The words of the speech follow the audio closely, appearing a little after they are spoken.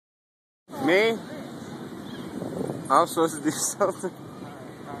Me? I'm supposed to do something.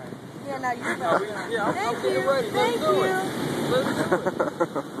 Yeah, now you're ready. Yeah, Thank you. Thank you.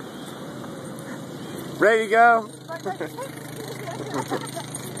 Ready to go?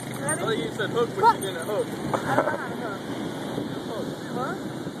 Oh, you said hook, but you didn't hook. I don't know how to hook. Huh?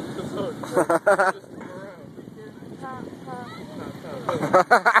 Just hook. Just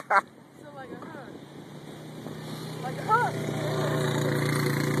So like a hook. Like a hook.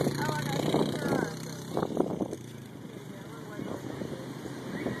 Oh, I got you.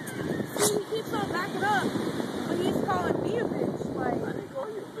 See, he keeps on backing up, but he's calling me a bitch. Like, I didn't call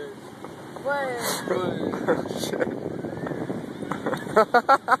you a bitch. What?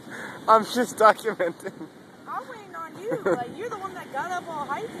 I'm just documenting. I'm waiting on you. Like, you're the one that got up all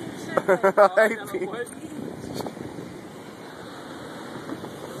hypey and shit. Like,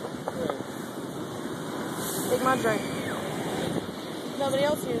 take my drink. Nobody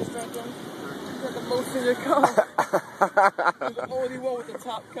else here is drinking. You got the most in your cup. You're the only one with the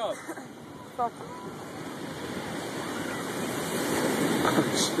top cup. Fuck you.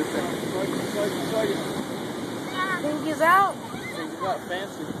 Pinky's out. Pinky's out,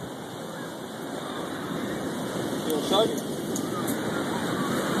 fancy. You'll chug it.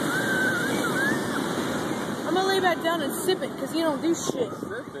 I'm gonna lay back down and sip it because you don't do shit.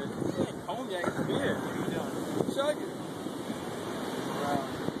 Sip it? Cognac is beer. Chug it. Wow.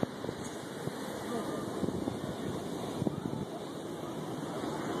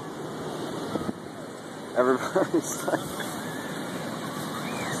 Everybody's like...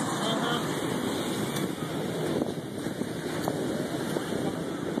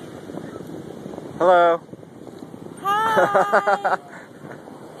 Hello. Hi.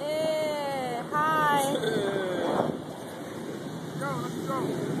 Hi. Let's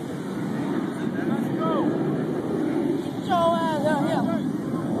go. Get your ass out here.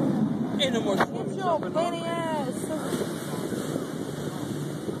 Ain't no more Get your penny ass.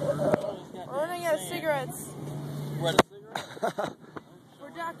 We're running out of cigarettes. We're out of cigarettes? For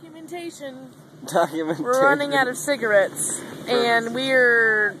documentation. Documentation. We're running out of cigarettes. And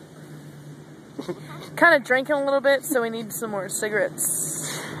we're kind of drinking a little bit, so we need some more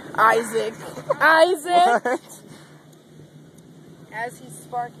cigarettes. Isaac. Isaac! What? As he's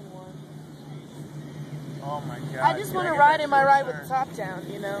sparking one. Oh my god. I just want to ride in my ride with the top down,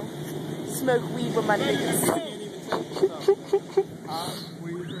 you know? Smoke weed with my niggas.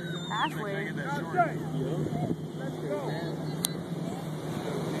 Halfway.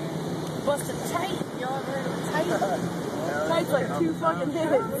 Busted tight. Y'all ever heard of tight? Tight's like 2 fucking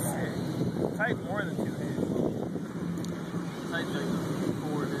minutes. Tight more than 2 hits. Tight like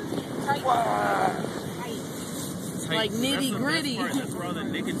 4 hits. Tight. Like nitty gritty. That's where all the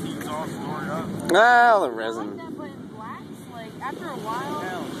nicotine's all stored up. Ah, the I like resin. that, but in blacks, like after a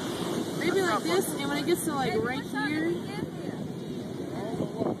while, maybe like this, and when it gets to like right here,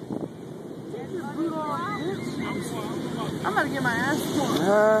 I'm about to get my ass torn.